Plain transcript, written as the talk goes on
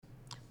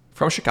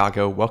From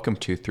Chicago, welcome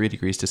to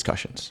 3Degrees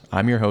Discussions.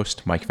 I'm your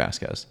host, Mike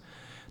Vasquez.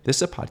 This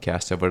is a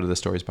podcast devoted to the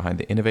stories behind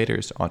the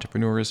innovators,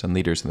 entrepreneurs, and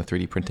leaders in the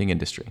 3D printing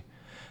industry.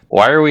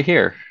 Why are we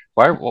here?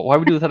 Why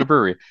we do this at a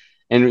brewery?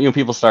 And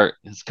people start,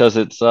 it's because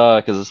it's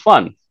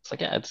fun. It's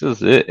like, yeah,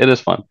 it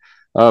is fun.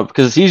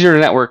 Because it's easier to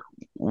network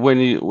when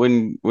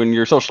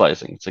you're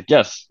socializing. It's like,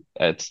 yes,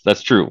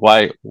 that's true.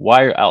 Why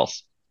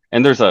else?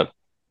 And there's an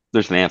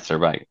answer,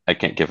 but I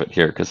can't give it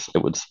here because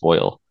it would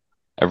spoil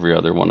every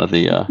other one of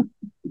the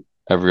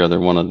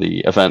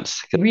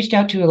events. We reached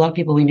out to a lot of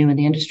people we knew in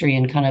the industry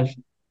and kind of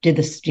did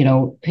this,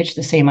 pitched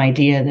the same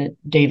idea that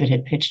David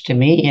had pitched to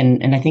me.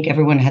 And I think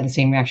everyone had the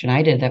same reaction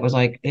I did. That was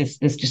like, this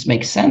just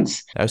makes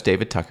sense. That was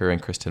David Tucker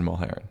and Kristen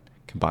Mulheron.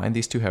 Combined,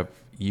 these two have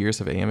years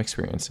of AM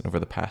experience and over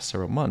the past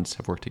several months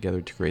have worked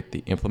together to create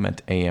the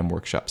ImplementAM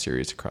workshop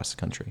series across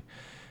the country.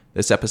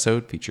 This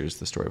episode features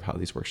the story of how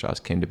these workshops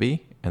came to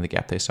be and the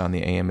gap they saw in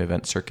the AM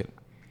event circuit.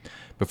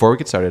 Before we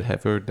get started, head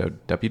over to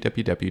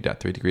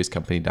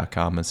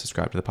www.3degreescompany.com and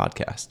subscribe to the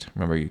podcast.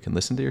 Remember, you can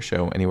listen to your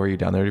show anywhere you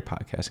download your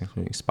podcast,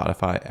 including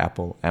Spotify,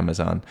 Apple,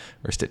 Amazon,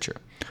 or Stitcher.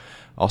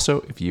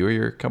 Also, if you or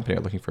your company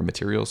are looking for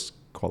materials,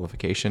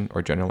 qualification,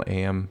 or general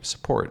AM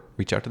support,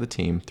 reach out to the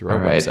team through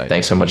our website.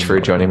 Thanks so much for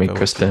joining me,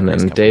 Kristen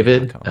and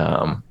David.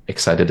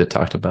 Excited to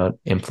talk about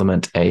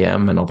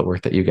ImplementAM and all the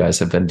work that you guys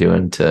have been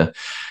doing to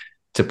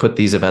put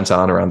these events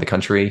on around the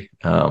country.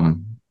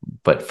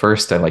 But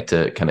first, I'd like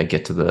to kind of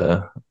get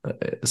to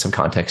some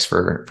context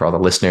for all the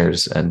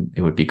listeners, and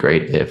it would be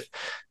great if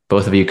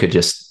both of you could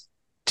just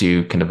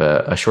do kind of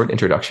a short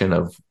introduction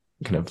of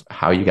kind of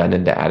how you got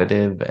into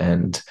additive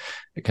and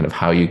kind of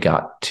how you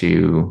got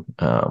to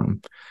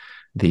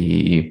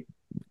the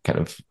kind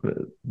of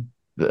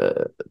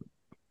the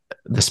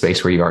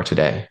space where you are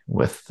today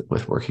with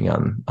working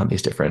on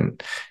these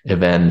different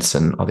events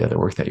and all the other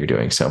work that you're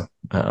doing. So,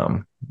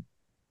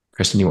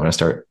 Kristen, you want to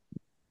start?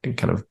 And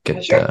kind of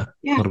get a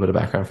little bit of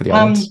background for the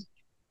audience.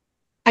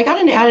 I got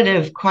into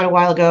additive quite a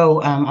while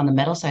ago on the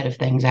metal side of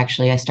things.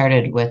 Actually, I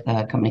started with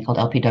a company called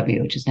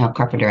LPW, which is now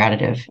Carpenter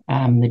Additive.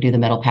 They do the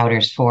metal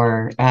powders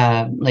for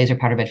laser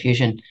powder bed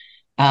fusion.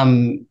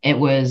 It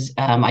was,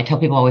 I tell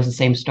people always the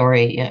same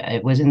story.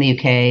 It was in the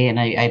UK, and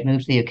I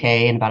moved to the UK,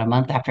 and about a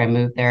month after I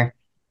moved there,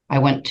 I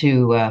went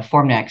to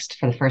Formnext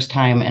for the first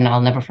time, and I'll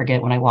never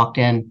forget when I walked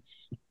in.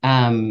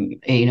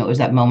 It was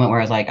that moment where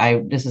I was like,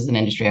 this is an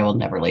industry I will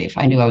never leave.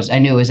 I knew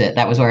it was it.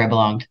 That was where I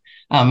belonged.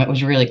 It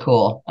was really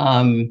cool.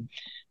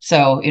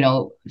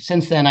 So,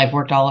 since then I've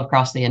worked all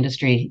across the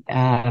industry,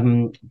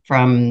 from,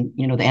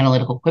 the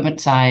analytical equipment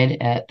side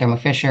at Thermo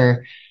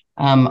Fisher.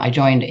 I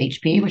joined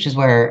HP, which is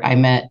where I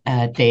met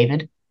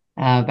David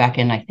back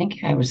in, I think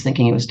it's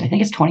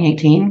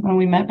 2018 when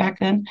we met back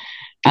then.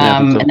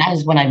 And that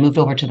is when I moved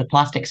over to the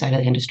plastic side of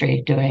the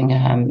industry working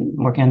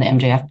on the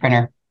MJF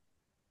printer.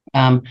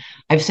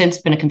 I've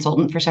since been a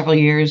consultant for several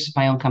years,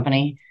 my own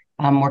company,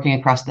 working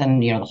across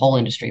the whole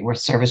industry with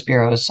service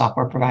bureaus,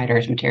 software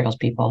providers, materials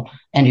people,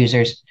 end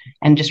users.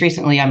 And just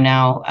recently, I'm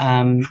now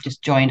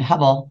just joined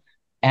Hubble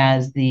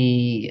as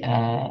the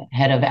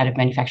head of additive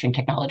manufacturing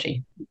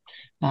technology,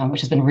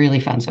 which has been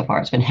really fun so far.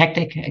 It's been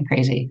hectic and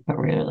crazy, but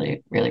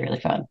really, really, really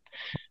fun.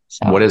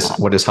 So, what is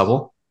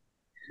Hubble?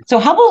 So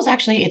Hubble is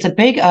it's a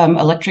big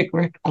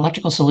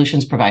electrical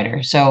solutions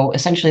provider. So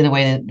essentially,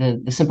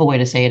 the simple way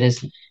to say it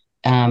is,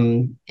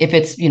 if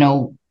it's,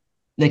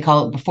 they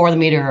call it before the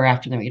meter or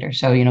after the meter.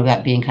 So,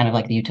 that being kind of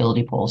like the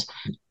utility poles.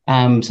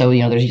 So,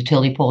 there's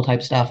utility pole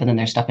type stuff, and then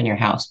there's stuff in your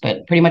house.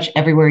 But pretty much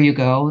everywhere you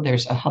go,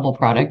 there's a Hubble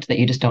product that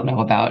you just don't know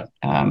about.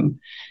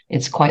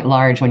 It's quite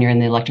large when you're in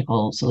the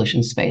electrical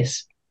solutions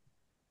space.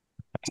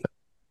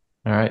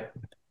 All right.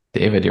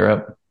 David, you're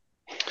up.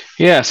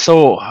 Yeah.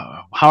 So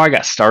how I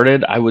got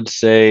started, I would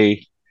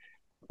say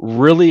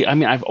really,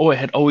 I've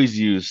always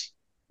used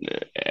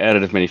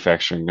additive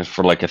manufacturing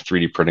for like a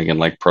 3D printing and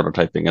like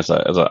prototyping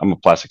I'm a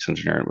plastics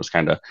engineer, and it was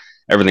kind of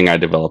everything I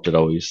developed had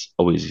always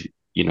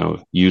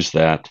used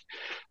that.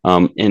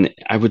 And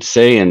I would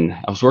say, and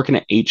I was working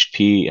at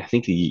HP, I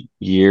think the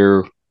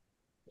year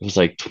it was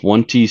like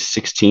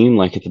 2016,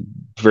 like at the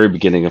very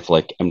beginning of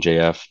like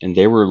MJF, and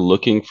they were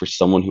looking for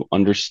someone who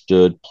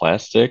understood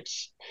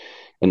plastics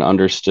and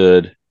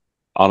understood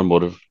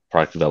automotive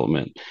product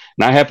development.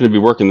 And I happened to be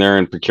working there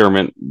in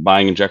procurement,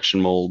 buying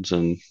injection molds,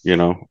 and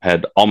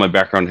had all my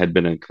background had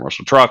been in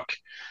commercial truck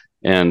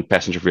and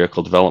passenger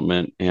vehicle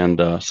development,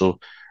 and so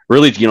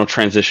really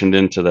transitioned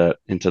into that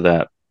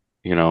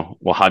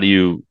well, how do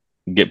you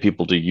get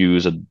people to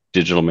use a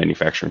digital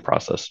manufacturing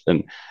process,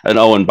 and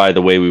by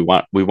the way, we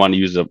want to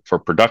use it for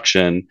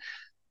production,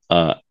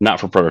 not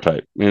for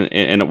prototype,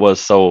 and it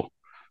was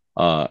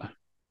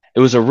it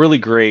was a really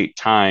great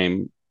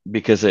time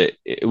because it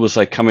was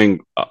like coming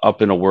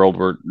up in a world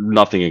where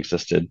nothing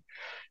existed.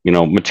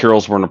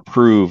 Materials weren't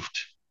approved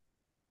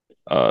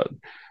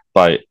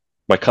by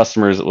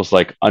customers. It was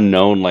like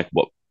unknown, like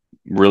what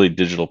really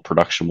digital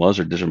production was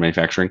or digital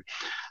manufacturing.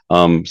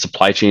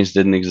 Supply chains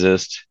didn't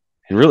exist,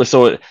 and really,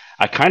 so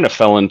I kind of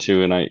fell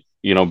into, and I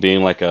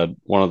being like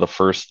one of the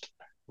first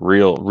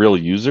real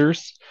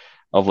users.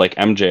 of like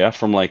MJF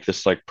from like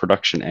this like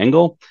production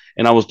angle,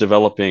 and I was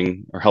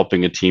developing or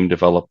helping a team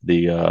develop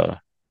their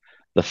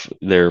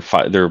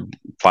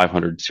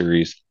 500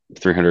 series,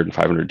 300 and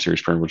 500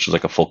 series printer, which is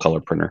like a full color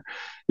printer.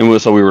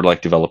 And so we were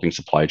like developing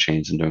supply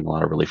chains and doing a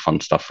lot of really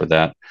fun stuff for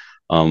that.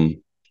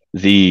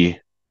 The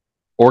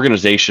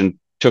organization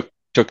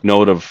took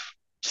note of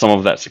some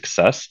of that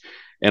success,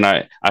 and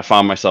I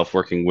found myself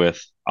working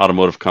with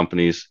automotive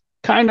companies,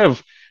 kind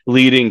of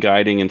leading,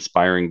 guiding,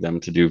 inspiring them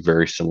to do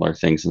very similar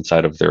things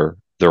inside of their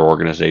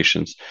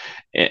organizations.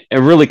 It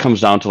really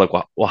comes down to like,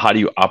 well, how do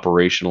you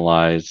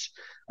operationalize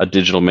a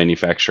digital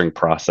manufacturing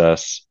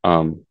process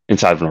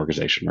inside of an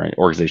organization, right?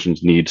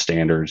 Organizations need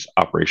standards,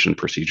 operation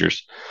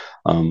procedures,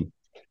 and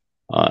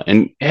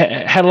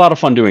had a lot of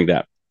fun doing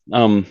that.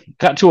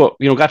 Got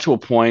to a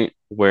point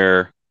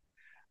where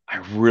I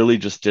really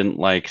just didn't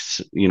like,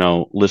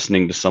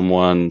 listening to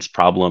someone's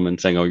problem and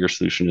saying, "Oh, your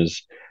solution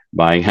is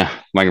buying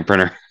a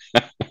printer."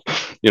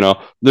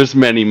 There's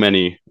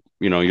many.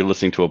 You're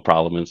listening to a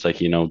problem, and it's like,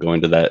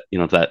 going to that,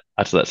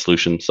 to that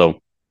solution.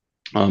 So,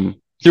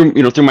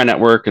 through my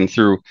network and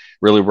through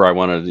really where I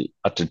wanted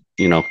to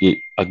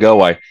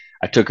go, I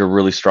took a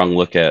really strong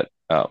look at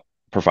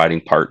providing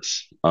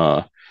parts,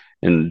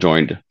 and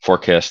joined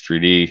Forecast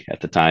 3D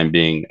at the time,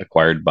 being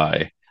acquired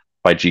by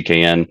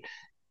GKN,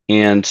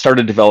 and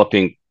started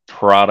developing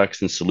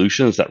products and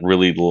solutions that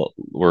really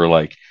were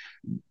like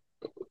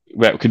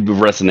that could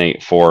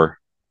resonate for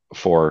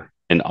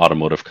an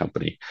automotive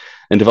company,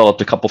 and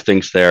developed a couple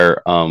things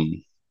there,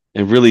 and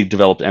really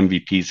developed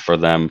MVPs for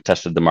them,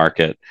 tested the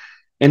market,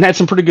 and had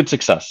some pretty good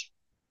success.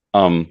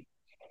 Ended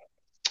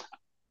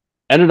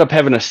up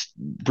having a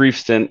brief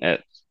stint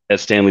at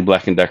Stanley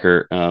Black and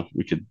Decker.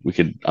 We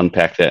could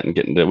unpack that and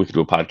we could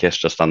do a podcast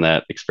just on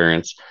that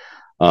experience.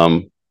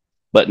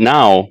 But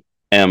now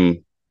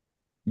am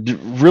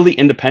really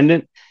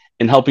independent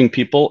in helping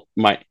people,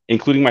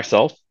 including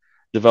myself,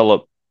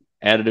 develop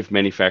additive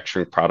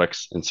manufacturing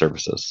products and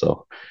services.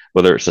 So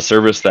whether it's a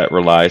service that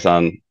relies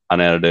on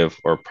additive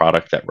or a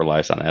product that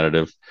relies on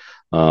additive,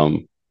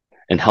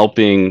 and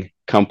helping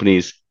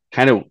companies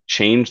kind of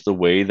change the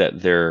way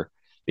that they're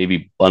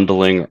maybe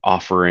bundling or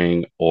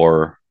offering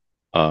or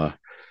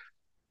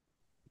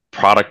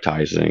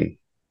productizing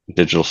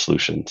digital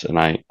solutions. And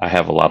I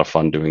have a lot of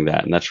fun doing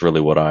that. And that's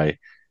really what I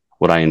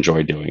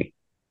enjoy doing.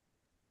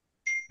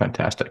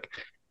 Fantastic.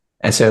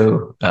 And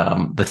so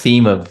the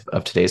theme of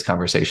today's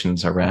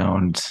conversations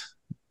around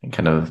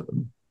kind of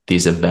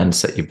these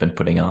events that you've been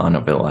putting on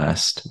over the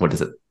last,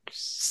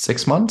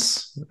 6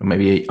 months,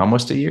 maybe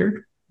almost a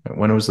year?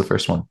 When was the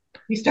first one?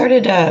 We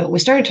started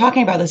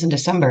talking about this in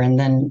December, and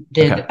then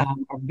did our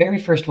very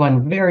first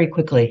one very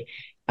quickly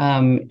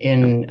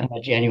in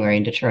January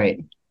in Detroit.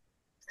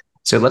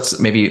 So let's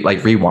maybe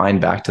like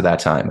rewind back to that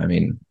time. I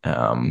mean,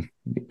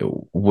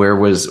 what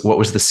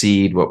was the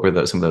seed? What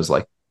were some of those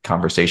like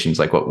conversations?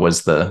 Like, what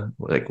was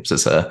was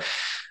this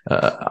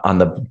on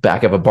the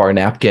back of a bar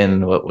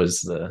napkin? What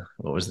was the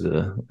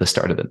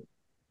start of it?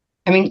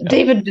 I mean,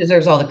 David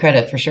deserves all the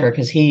credit for sure,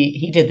 because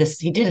he did this.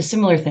 He did a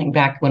similar thing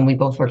back when we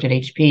both worked at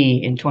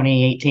HP in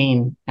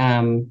 2018,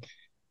 and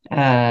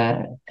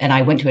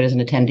I went to it as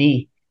an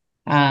attendee.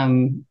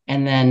 And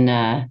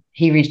then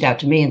he reached out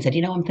to me and said,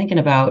 "I'm thinking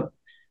about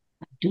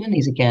doing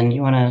these again.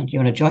 You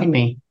wanna join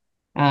me?"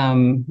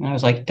 And I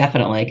was like,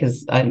 "Definitely,"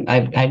 because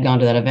I'd gone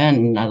to that event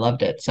and I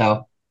loved it.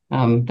 So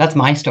that's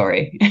my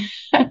story.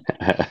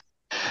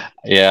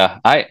 Yeah,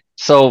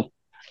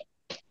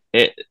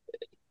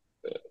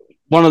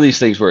 one of these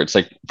things where it's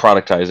like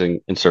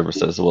productizing and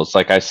services. Well, it's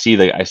like I see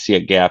a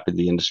gap in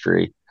the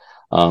industry,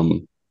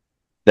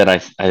 that I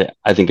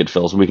think it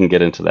fills. We can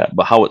get into that,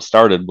 but how it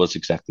started was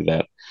exactly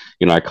that.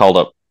 I called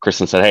up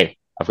Chris and said, "Hey,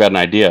 I've got an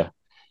idea,"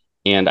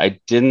 and I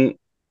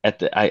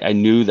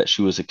knew that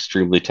she was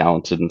extremely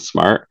talented and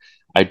smart.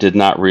 I did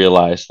not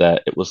realize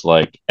that it was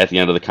like at the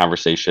end of the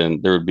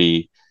conversation there would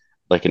be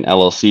like an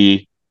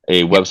LLC,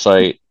 a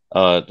website,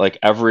 like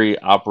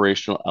every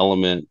operational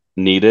element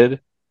needed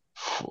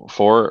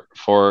for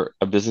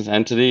a business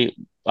entity,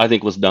 I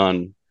think was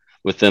done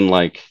within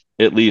like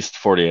at least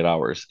 48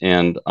 hours.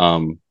 And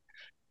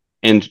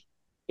as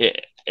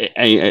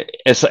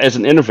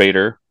an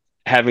innovator,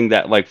 having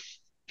that like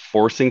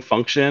forcing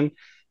function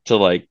to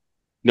like,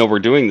 we're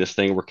doing this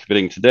thing, we're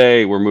committing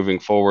today, we're moving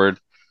forward,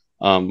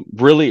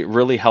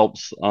 really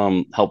helps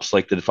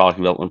like the product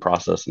development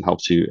process, and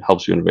helps you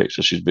innovate.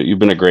 So you've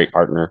been a great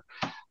partner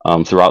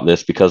throughout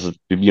this, because of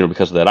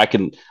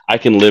that. I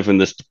can live in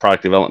this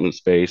product development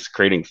space,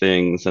 creating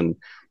things and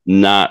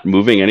not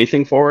moving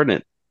anything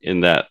forward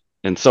in that.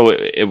 And so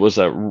it was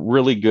a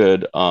really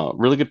good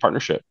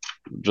partnership,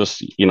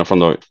 just from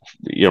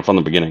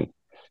the beginning.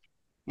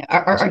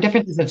 Our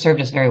differences have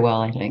served us very well,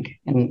 I think,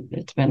 and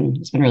it's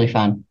been really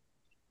fun.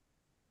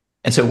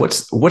 And so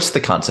what's the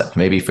concept?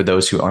 Maybe for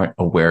those who aren't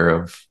aware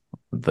of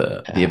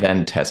the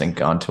event, hasn't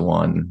gone to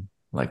one,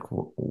 like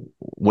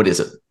what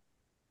is it?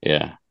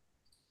 Yeah.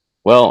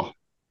 Well,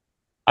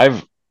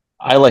 I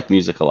like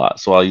music a lot,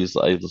 so I use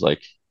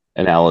like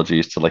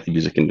analogies to like the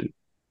music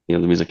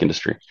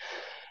industry.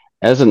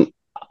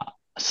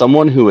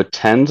 someone who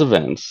attends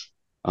events,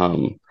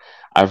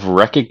 I've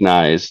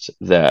recognized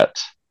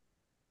that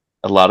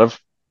a lot of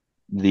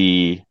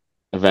the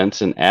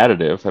events in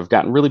additive have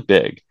gotten really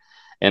big,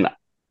 and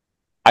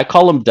I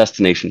call them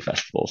destination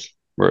festivals,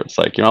 where it's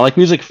like, I like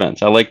music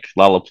events. I like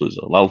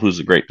Lollapalooza. Lollapalooza is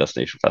a great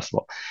destination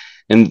festival,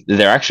 and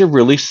they're actually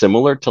really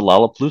similar to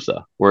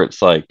Lollapalooza, where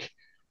it's like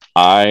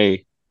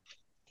I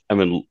am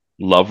in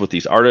love with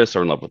these artists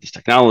or in love with this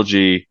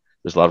technology.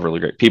 There's a lot of really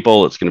great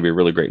people. It's going to be a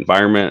really great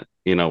environment.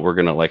 We're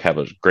going to like have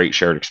a great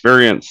shared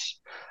experience.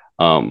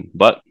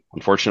 But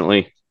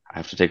unfortunately, I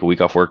have to take a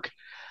week off work.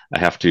 I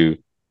have to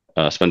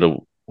spend a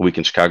week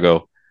in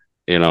Chicago,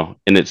 and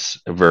it's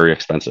very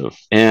expensive.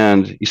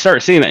 And you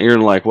start seeing that, you're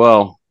like,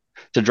 well,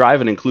 to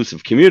drive an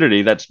inclusive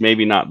community, that's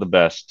maybe not the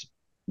best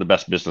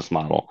business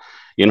model,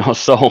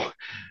 So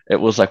it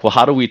was like, well,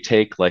 how do we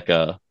take like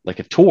a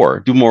tour,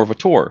 do more of a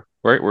tour,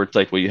 right? Where it's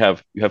like, well, you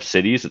have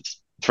cities,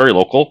 it's very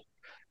local,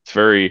 it's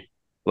very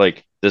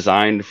like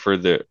designed for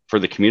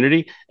the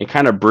community, and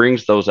kind of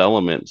brings those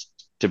elements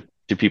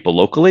to people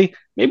locally,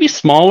 maybe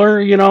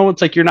smaller,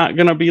 it's like you're not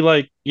going to be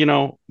like,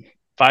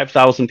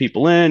 5,000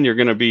 people in, you're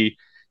going to be,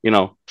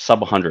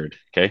 sub 100.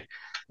 Okay.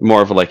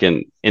 More of like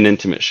an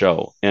intimate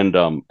show. And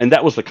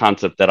that was the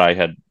concept that I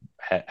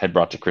had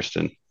brought to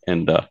Kristen,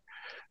 and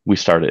we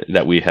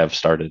have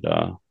started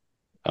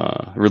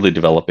really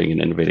developing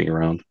and innovating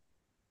around.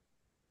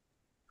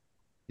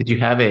 Did you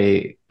have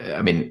I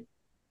mean,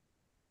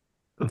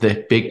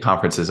 the big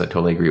conferences, I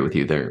totally agree with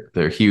you.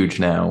 They're huge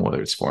now,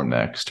 whether it's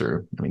Formnext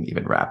or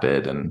even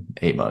Rapid and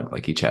AMUG,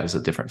 like each has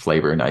a different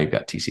flavor. Now you've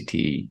got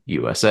TCT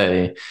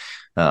USA.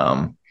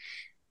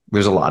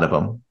 There's a lot of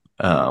them.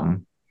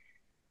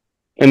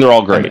 And they're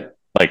all great.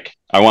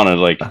 I want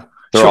to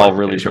they're all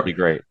really, really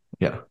great.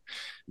 Yeah.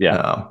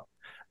 Yeah.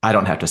 I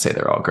don't have to say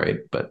they're all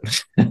great, but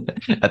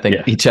I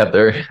think each have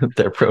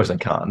their pros and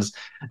cons.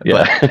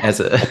 Yeah.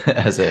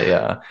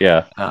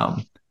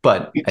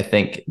 But but I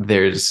think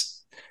they're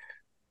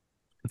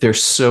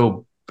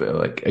so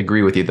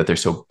agree with you that they're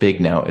so big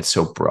now, it's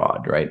so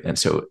broad, right? And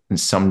so in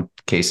some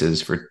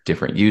cases for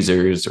different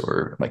users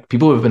or like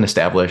people who have been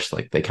established,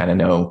 like they kind of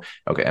know,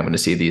 okay, I'm going to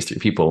see these 3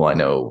 people. I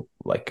know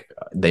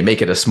they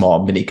make it a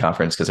small mini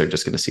conference because they're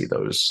just going to see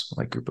those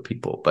group of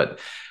people. But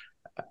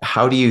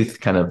how do you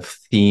kind of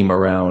theme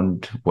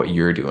around what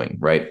you're doing,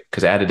 right?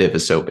 Because additive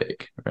is so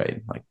big,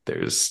 right? Like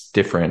there's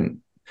different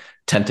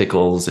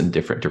tentacles in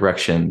different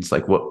directions.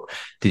 Like what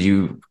did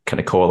you kind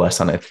of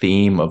coalesce on a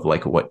theme of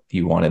what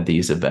you wanted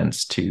these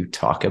events to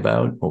talk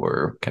about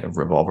or kind of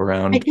revolve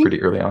around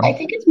pretty early on? I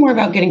think it's more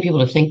about getting people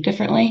to think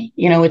differently.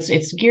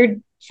 It's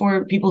geared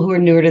for people who are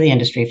newer to the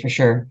industry for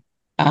sure.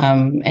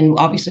 And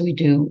obviously we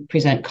do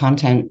present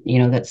content,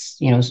 that's,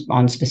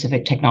 on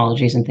specific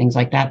technologies and things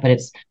like that, but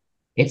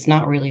it's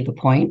not really the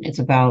point. It's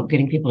about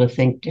getting people to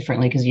think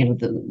differently because,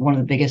 one of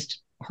the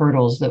biggest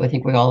hurdles that I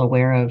think we're all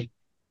aware of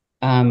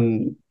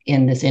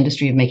in this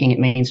industry of making it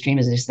mainstream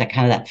is just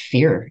that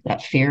fear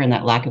and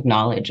that lack of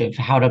knowledge of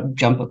how to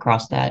jump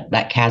across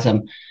that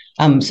chasm.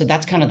 So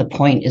that's kind of the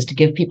point, is to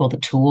give people the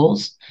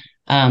tools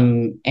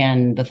and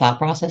the thought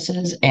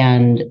processes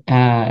and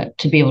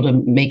to be able to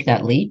make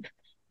that leap.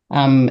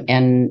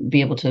 And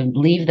be able to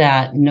leave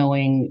that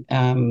knowing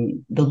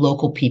the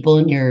local people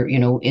in your,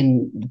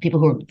 in the people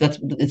who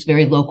it's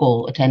very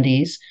local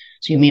attendees.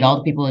 So you meet all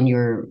the people in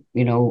your,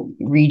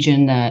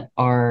 region that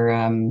are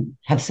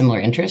have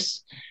similar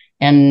interests,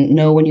 and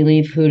know when you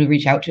leave who to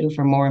reach out to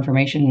for more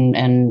information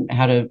and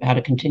how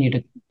to continue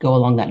to go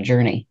along that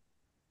journey.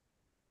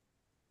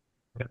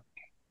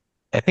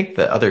 I think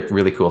the other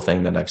really cool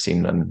thing that I've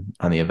seen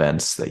on the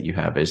events that you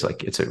have is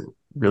it's a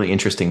really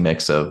interesting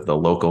mix of the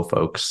local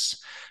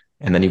folks.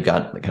 And then you've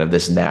got kind of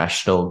this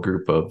national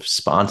group of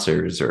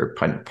sponsors or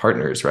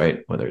partners, right?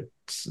 Whether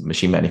it's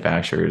machine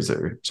manufacturers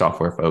or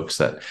software folks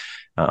that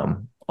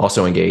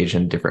also engage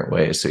in different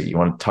ways. So you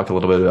want to talk a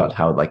little bit about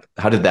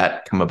how did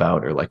that come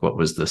about, or what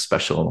was the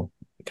special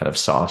kind of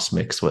sauce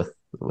mix with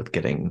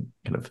getting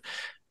kind of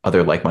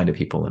other like-minded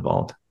people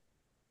involved?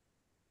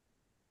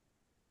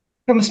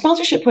 From a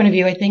sponsorship point of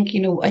view, I think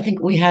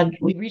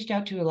we reached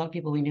out to a lot of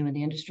people we knew in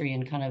the industry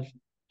and kind of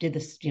did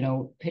this,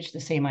 pitch the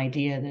same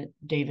idea that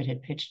David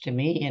had pitched to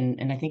me.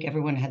 And I think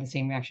everyone had the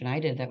same reaction I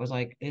did. That was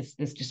like, this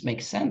just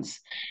makes sense.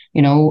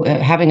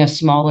 Having a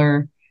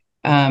smaller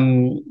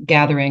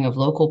gathering of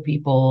local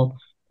people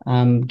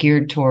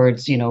geared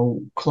towards,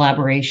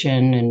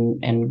 collaboration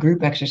and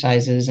group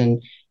exercises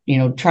and,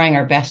 trying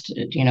our best,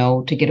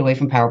 to get away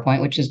from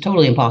PowerPoint, which is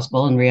totally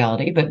impossible in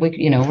reality, but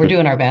we're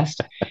doing our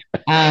best.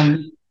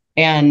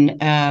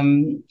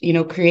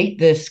 Create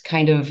this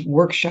kind of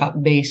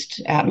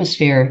workshop-based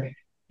atmosphere.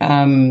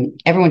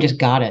 Everyone just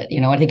got it.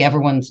 I think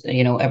everyone's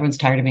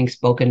tired of being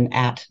spoken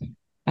at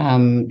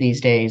these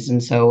days.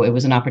 And so it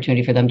was an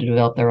opportunity for them to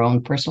develop their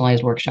own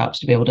personalized workshops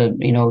to be able to,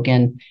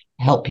 again,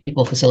 help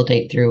people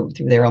facilitate through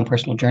their own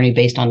personal journey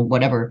based on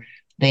whatever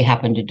they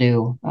happen to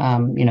do,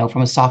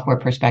 from a software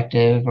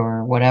perspective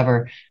or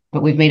whatever.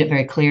 But we've made it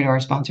very clear to our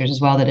sponsors as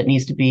well that it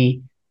needs to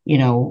be,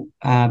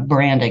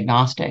 brand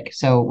agnostic.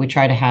 So we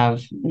try to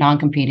have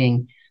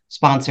non-competing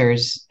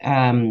sponsors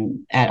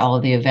at all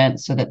of the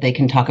events so that they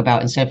can talk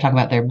about, instead of talking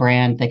about their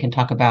brand, they can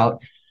talk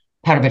about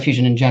powder bed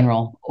fusion in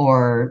general,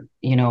 or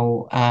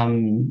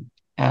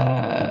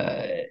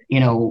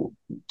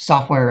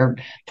software or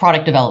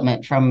product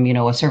development from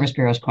a service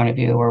bureau's point of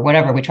view or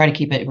whatever. We try to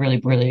keep it really,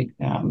 really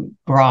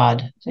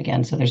broad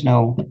again, so there's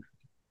no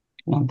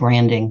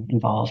branding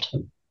involved.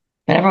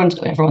 But everyone's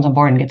on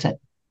board and gets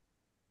it.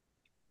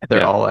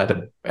 They're all at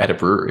a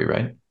brewery,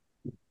 right?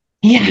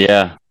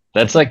 Yeah.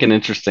 That's like an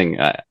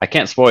interesting. I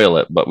can't spoil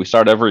it, but we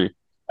start every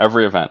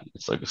event.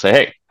 It's like we say,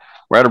 "Hey,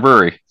 we're at a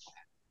brewery.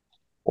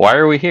 Why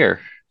are we here?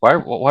 Why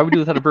we do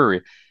this at a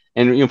brewery?"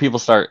 And people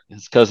start.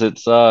 It's because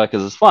it's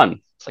fun.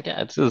 It's like,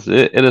 yeah,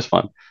 it is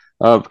fun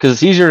because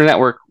it's easier to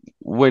network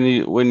when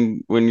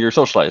you're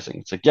socializing.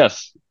 It's like,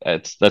 yes,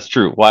 that's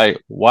true.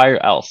 Why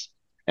else?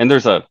 And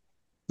there's an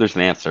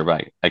answer,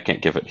 but I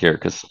can't give it here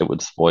because it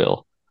would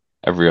spoil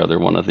every other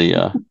one of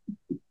the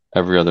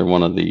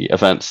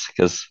events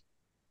because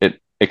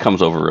it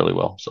comes over really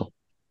well. So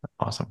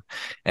awesome.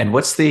 And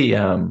what's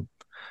the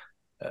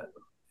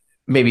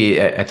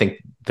maybe I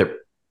think they're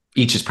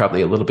each is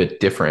probably a little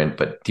bit different,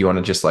 but do you want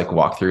to just like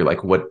walk through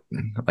like what,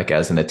 like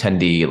as an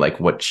attendee,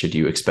 like what should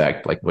you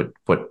expect? Like what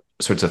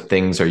sorts of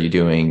things are you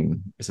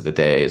doing? Is it a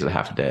day? Is it a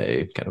half a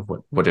day? Kind of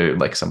what are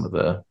like some of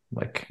the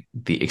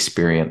the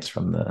experience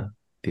from the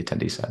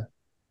attendee side?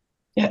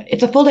 Yeah,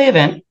 it's a full day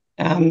event,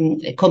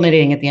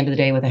 culminating at the end of the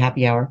day with a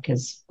happy hour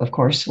because of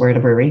course we're at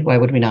a brewery. Why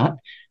would we not?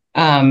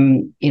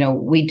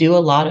 We do a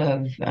lot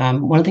of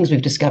one of the things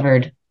we've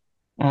discovered.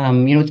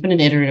 It's been an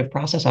iterative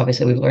process.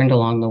 Obviously, we've learned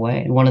along the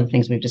way. And one of the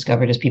things we've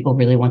discovered is people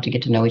really want to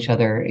get to know each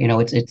other.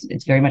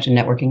 It's very much a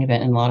networking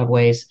event in a lot of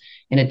ways,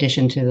 in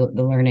addition to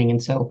the learning.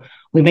 And so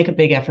we make a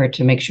big effort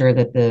to make sure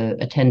that the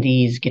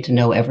attendees get to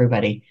know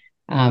everybody.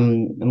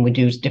 And we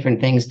do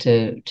different things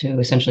to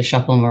essentially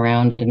shuffle them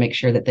around and make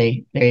sure that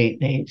they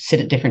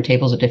sit at different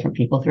tables with different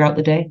people throughout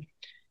the day.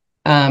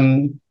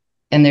 And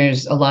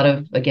there's a lot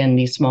of, again,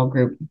 these small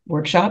group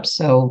workshops.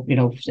 So,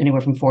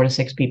 anywhere from 4 to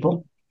 6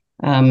 people.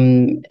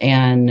 And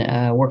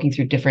working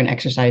through different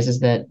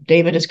exercises that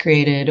David has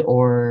created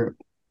or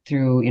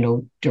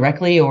through,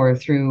 directly or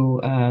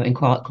through in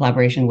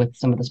collaboration with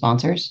some of the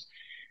sponsors.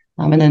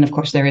 And then, of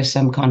course, there is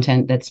some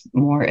content that's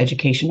more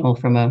educational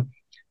from a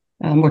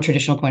more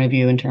traditional point of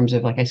view in terms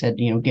of, like I said,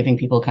 giving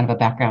people kind of a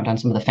background on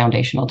some of the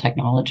foundational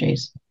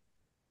technologies.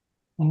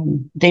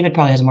 David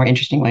probably has a more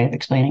interesting way of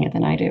explaining it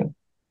than I do.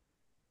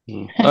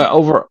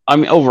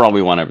 Overall,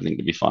 we want everything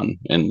to be fun.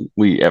 And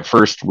at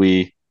first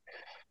we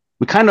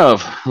kind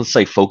of, let's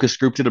say, focus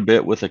grouped it a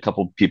bit with a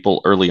couple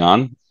people early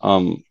on,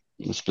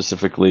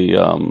 specifically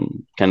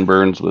Ken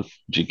Burns with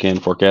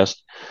GCAN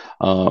Forecast,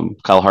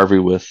 Kyle Harvey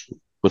with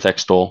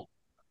Xtol,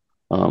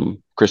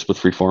 Chris with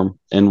Freeform.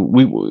 And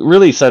we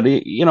really said,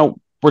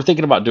 we're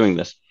thinking about doing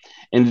this.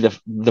 And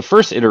the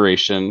first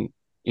iteration,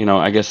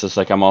 I guess it's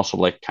like I'm also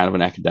like kind of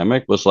an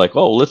academic, was like,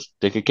 oh, let's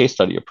take a case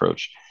study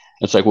approach.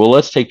 It's like, well,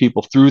 let's take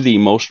people through the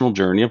emotional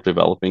journey of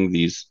developing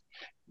these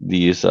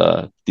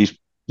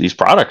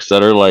products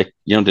that are like,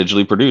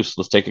 digitally produced.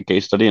 Let's take a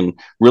case study and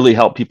really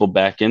help people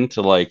back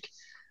into like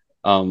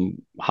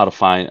how to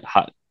find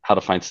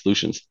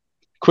solutions.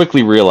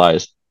 Quickly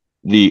realized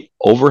the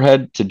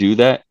overhead to do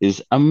that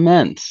is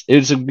immense.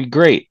 It would be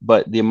great,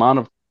 but the amount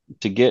of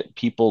to get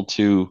people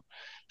to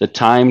the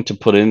time to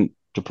put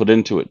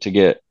into it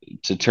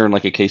to turn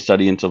like a case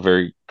study into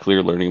very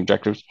clear learning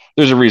objectives.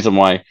 There's a reason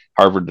why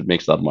Harvard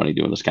makes a lot of money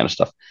doing this kind of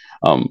stuff.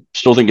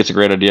 Still think it's a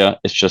great idea.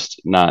 It's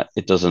just not.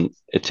 It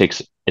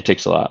takes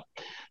a lot.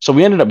 So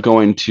we ended up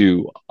going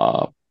to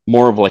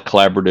more of like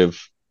collaborative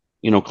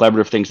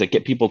things that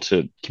get people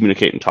to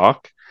communicate and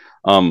talk,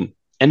 and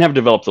have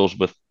developed those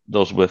with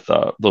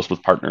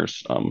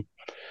partners.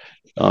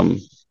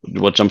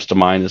 What jumps to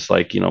mind is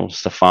like,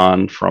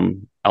 Stefan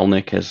from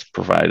Elnick has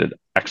provided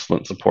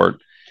excellent support.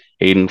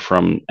 Aiden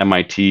from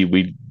MIT,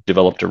 we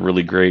developed a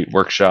really great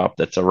workshop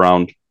that's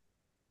around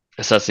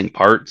assessing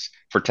parts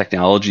for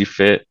technology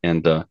fit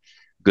and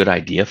good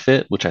idea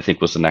fit, which I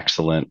think was an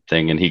excellent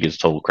thing. And he gets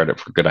total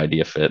credit for good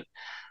idea fit.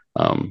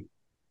 To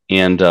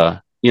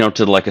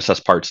like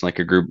assess parts in like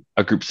a group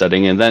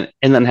setting and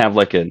then have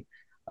like a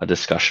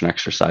discussion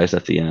exercise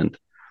at the end.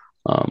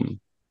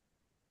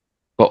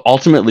 But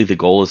ultimately the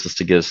goal is just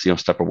to get us, try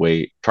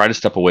to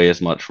step away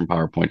as much from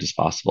PowerPoint as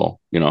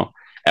possible.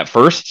 At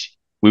first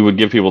we would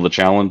give people the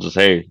challenge is,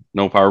 hey,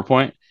 no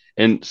PowerPoint.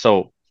 And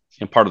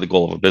part of the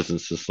goal of a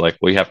business is like,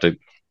 we have to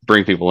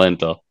bring people in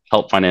to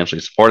help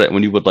financially support it.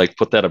 When you would like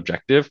put that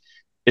objective,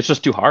 it's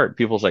just too hard.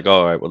 People's like, oh,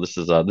 all right, well, this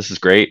is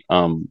great.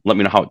 Let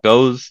me know how it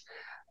goes.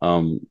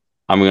 I'm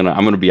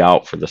gonna be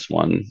out for this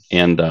one.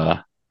 And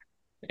and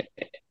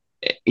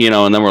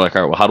then we're like,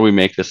 all right, well, how do we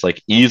make this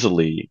like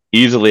easily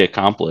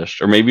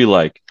accomplished? Or maybe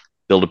like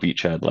build a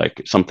beachhead,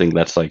 like something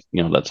that's like,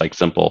 that's like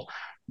simple,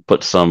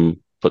 put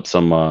some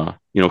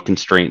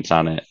constraints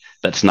on it.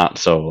 That's not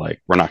so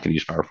like, we're not going to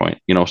use PowerPoint,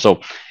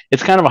 so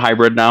it's kind of a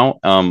hybrid now.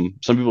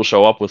 Some people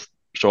show up with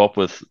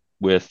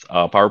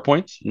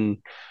PowerPoints, and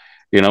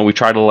We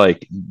try to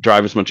like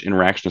drive as much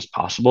interaction as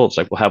possible. It's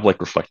like we'll have like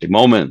reflective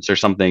moments or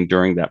something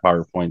during that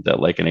PowerPoint that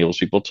like enables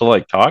people to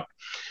like talk.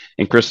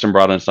 And Kristen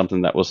brought in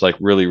something that was like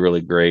really,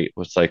 really great.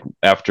 Was like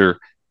after,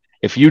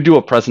 if you do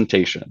a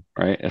presentation,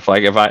 right? If I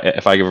give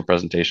a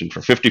presentation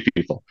for 50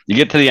 people, you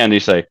get to the end, and you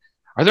say,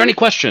 "Are there any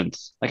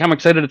questions? Like, I'm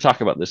excited to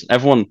talk about this." And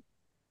everyone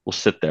will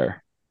sit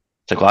there.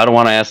 It's like, well, I don't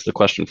want to ask the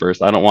question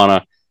first. I don't want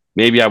to.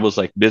 Maybe I was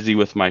like busy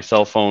with my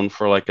cell phone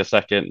for like a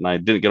second and I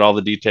didn't get all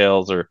the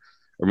details, or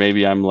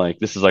maybe I'm like,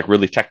 this is like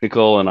really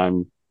technical and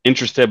I'm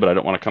interested, but I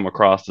don't want to come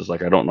across as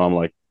like I don't know. I'm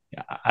like,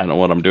 I don't know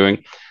what I'm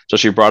doing. So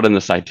she brought in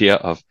this idea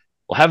of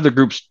we'll have the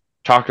groups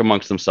talk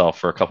amongst themselves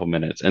for a couple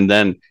minutes, and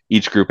then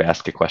each group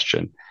ask a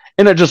question,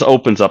 and it just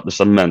opens up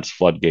this immense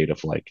floodgate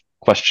of like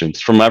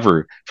questions from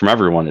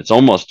everyone. It's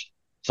almost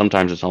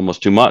sometimes it's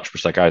almost too much.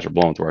 It's like, guys, we're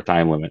blowing through our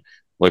time limit.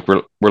 Like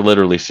we're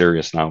literally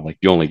serious now. Like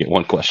you only get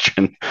one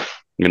question,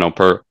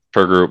 per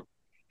group,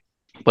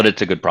 but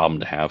it's a good problem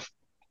to have.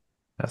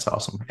 That's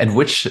awesome. And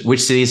which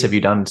cities have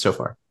you done so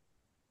far?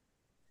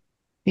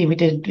 We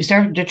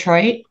started in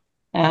Detroit,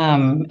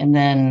 and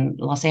then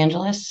Los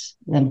Angeles,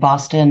 then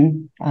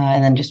Boston,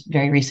 and then just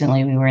very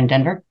recently we were in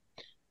Denver.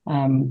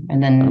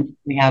 And then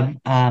we have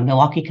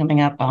Milwaukee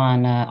coming up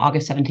on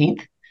August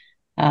 17th.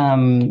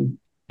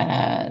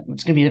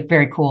 It's going to be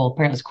very cool.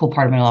 Apparently, it's a cool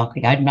part of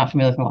Milwaukee. I'm not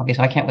familiar with Milwaukee,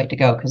 so I can't wait to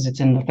go because it's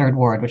in the 3rd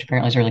Ward, which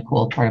apparently is a really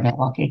cool part of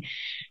Milwaukee.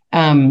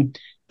 And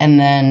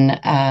then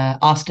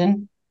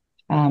Austin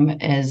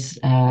is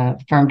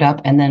firmed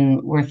up, and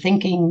then we're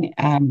thinking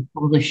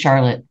probably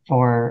Charlotte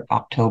for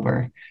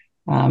October.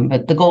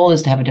 But the goal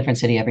is to have a different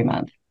city every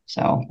month.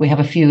 So we have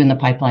a few in the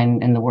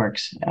pipeline in the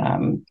works.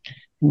 And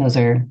those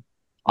are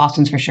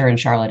Austin's for sure, and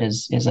Charlotte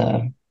is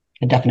a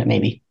definite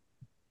maybe.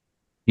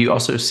 You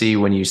also see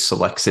when you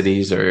select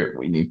cities or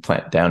when you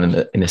plant down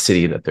in a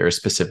city that there are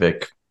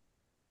specific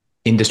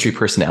industry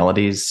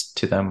personalities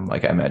to them.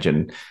 Like I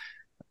imagine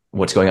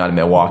what's going on in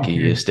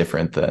Milwaukee is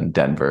different than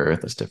Denver.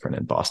 That's different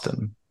in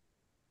Boston.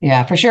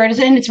 Yeah, for sure.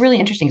 And it's really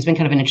interesting. It's been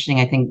kind of an interesting,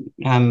 I think,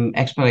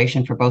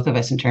 exploration for both of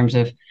us in terms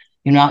of,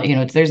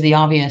 there's the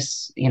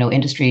obvious,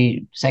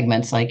 industry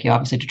segments. Like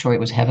obviously Detroit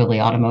was heavily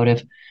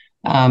automotive.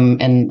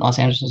 And Los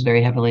Angeles was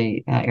very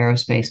heavily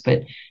aerospace,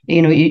 but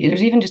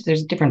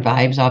there's different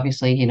vibes.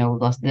 Obviously,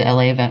 the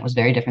LA event was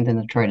very different than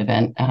the Detroit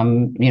event.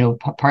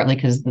 Partly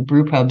because the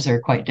brew pubs are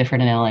quite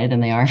different in LA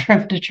than they are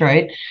from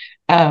Detroit.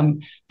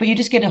 But you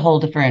just get a whole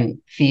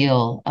different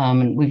feel.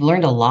 And we've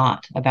learned a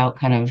lot about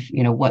kind of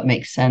what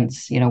makes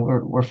sense.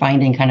 We're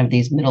finding kind of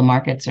these middle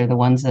markets are the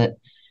ones that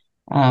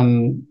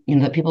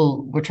that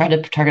people, we're trying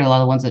to target a lot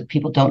of the ones that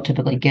people don't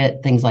typically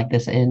get things like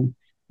this in.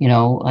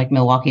 Like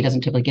Milwaukee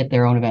doesn't typically get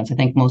their own events. I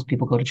think most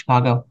people go to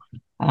Chicago.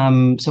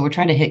 So we're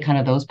trying to hit kind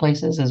of those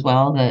places as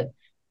well that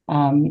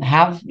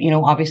have,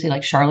 obviously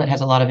like Charlotte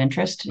has a lot of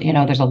interest.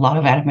 There's a lot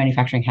of additive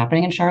manufacturing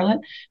happening in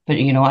Charlotte, but,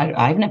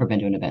 I've never been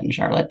to an event in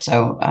Charlotte.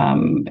 So,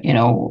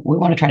 we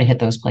want to try to hit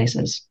those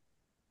places.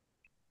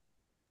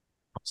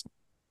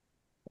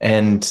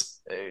 And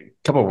a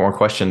couple more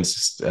questions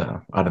just,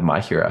 out of my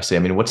curiosity. I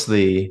mean, what's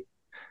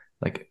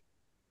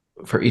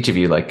for each of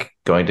you, like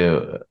going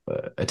to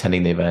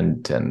attending the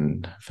event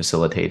and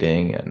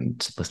facilitating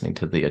and listening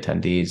to the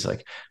attendees,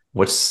 like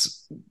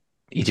what's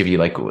each of you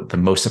like the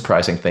most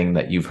surprising thing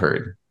that you've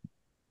heard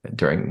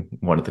during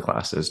one of the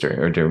classes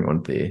during one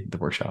of the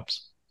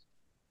workshops?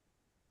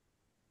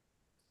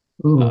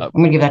 Ooh, I'm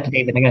gonna give that to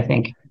David. I gotta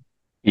think.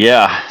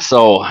 Yeah.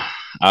 So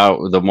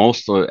the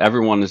most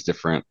everyone is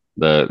different.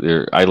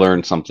 I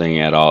learned something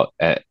at all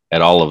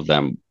of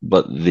them,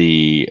 but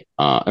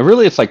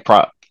really it's like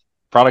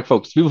product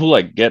folks, people who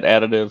like get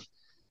additive.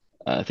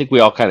 I think we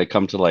all kind of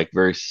come to like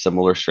very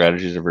similar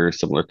strategies or very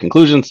similar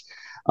conclusions.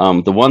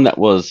 The one that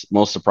was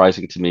most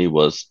surprising to me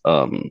was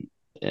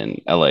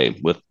in LA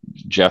with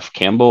Jeff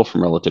Campbell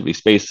from Relativity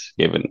Space.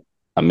 Gave an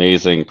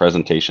amazing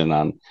presentation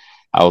on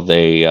how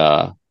they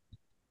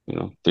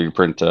 3D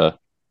print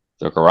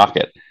like a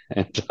rocket,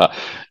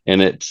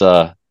 and it's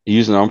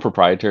using their own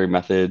proprietary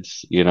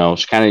methods. She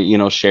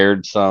kind of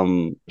shared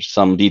some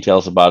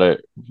details about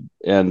it,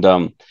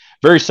 and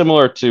very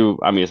similar to,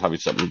 I mean, it's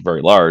obviously something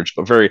very large,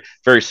 but very,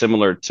 very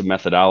similar to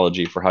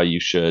methodology for how you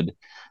should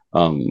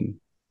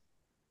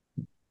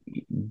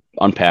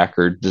unpack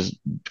or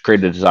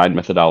create a design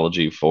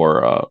methodology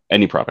for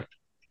any product.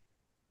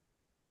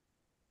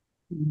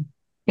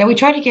 Yeah, we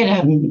try to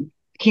get a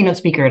keynote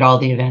speaker at all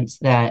the events.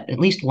 That at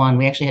least one.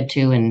 We actually had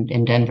two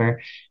in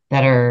Denver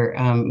that are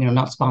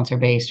not sponsor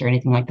based or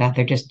anything like that.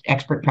 They're just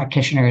expert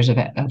practitioners of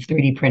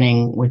 3D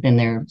printing within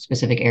their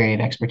specific area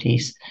of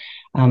expertise.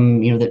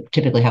 That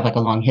typically have like a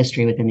long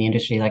history within the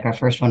industry. Like our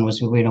first one was,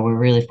 we're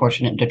really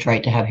fortunate in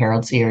Detroit to have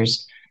Harold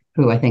Sears,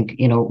 who I think,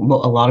 a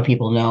lot of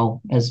people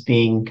know as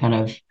being kind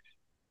of,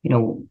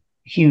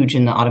 huge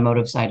in the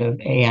automotive side of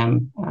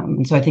AM.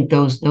 And so I think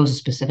those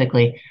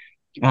specifically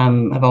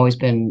have always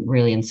been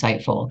really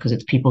insightful because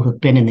it's people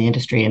who've been in the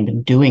industry and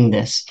been doing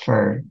this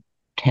for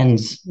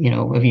tens,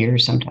 of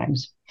years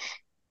sometimes.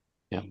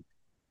 Yeah.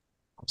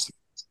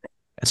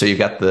 And so you've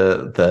got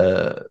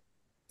the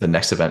the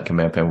next event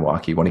coming up in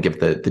Milwaukee. You want to give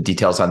the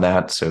details on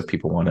that? So if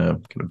people want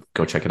to kind of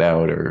go check it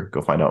out or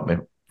go find out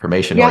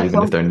information, or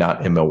even if they're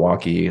not in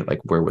Milwaukee, like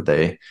where would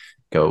they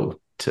go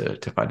to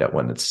find out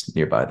when it's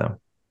nearby them?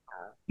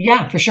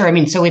 Yeah, for sure. I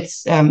mean, so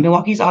it's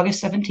Milwaukee's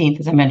August 17th,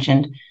 as I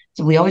mentioned.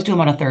 So we always do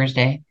them on a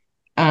Thursday.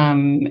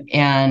 And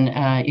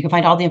you can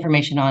find all the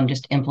information on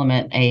just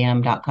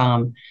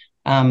implementam.com.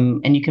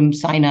 And you can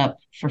sign up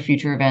for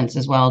future events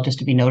as well, just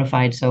to be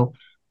notified. So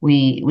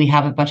we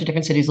have a bunch of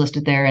different cities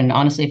listed there. And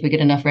honestly, if we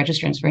get enough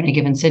registrants for any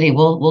given city,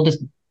 we'll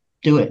just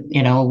do it.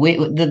 You know,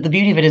 the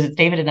beauty of it is it's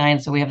David and I,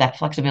 and so we have that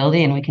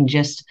flexibility, and we can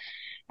just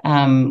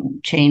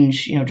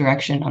change,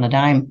 direction on a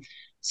dime.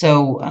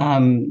 So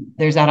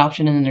there's that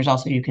option, and then there's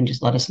also, you can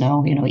just let us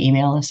know,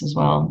 email us as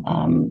well,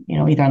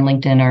 either on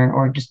LinkedIn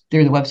or just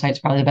through the website is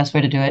probably the best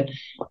way to do it.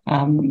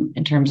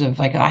 In terms of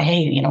like,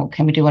 hey,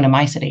 can we do one in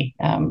my city?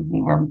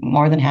 We're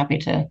more than happy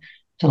to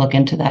look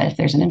into that if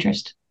there's an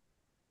interest.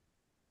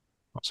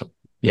 Awesome.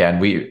 Yeah, and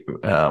we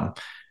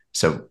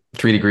so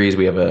 3Degrees,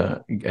 we have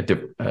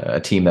a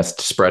team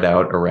that's spread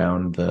out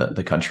around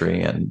the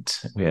country, and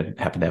we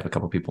happened to have a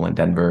couple of people in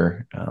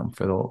Denver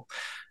for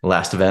the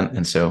last event,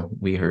 and so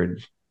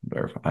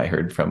I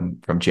heard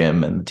from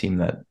Jim and the team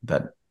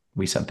that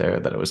we sent there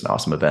that it was an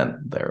awesome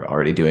event. They're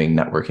already doing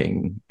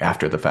networking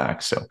after the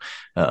fact, so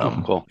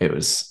cool. It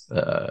was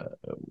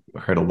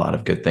heard a lot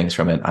of good things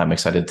from it. I'm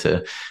excited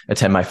to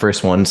attend my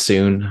first one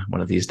soon,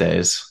 one of these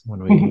days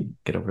when we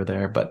get over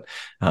there. But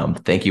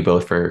thank you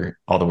both for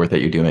all the work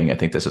that you're doing. I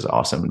think this is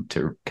awesome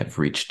to kind of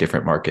reach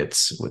different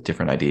markets with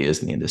different ideas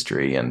in the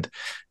industry, and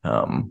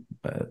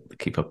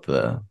keep up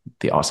the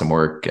awesome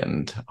work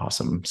and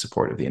awesome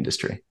support of the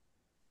industry.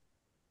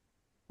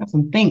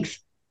 Awesome. Thanks.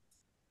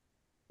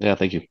 Yeah,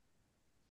 thank you.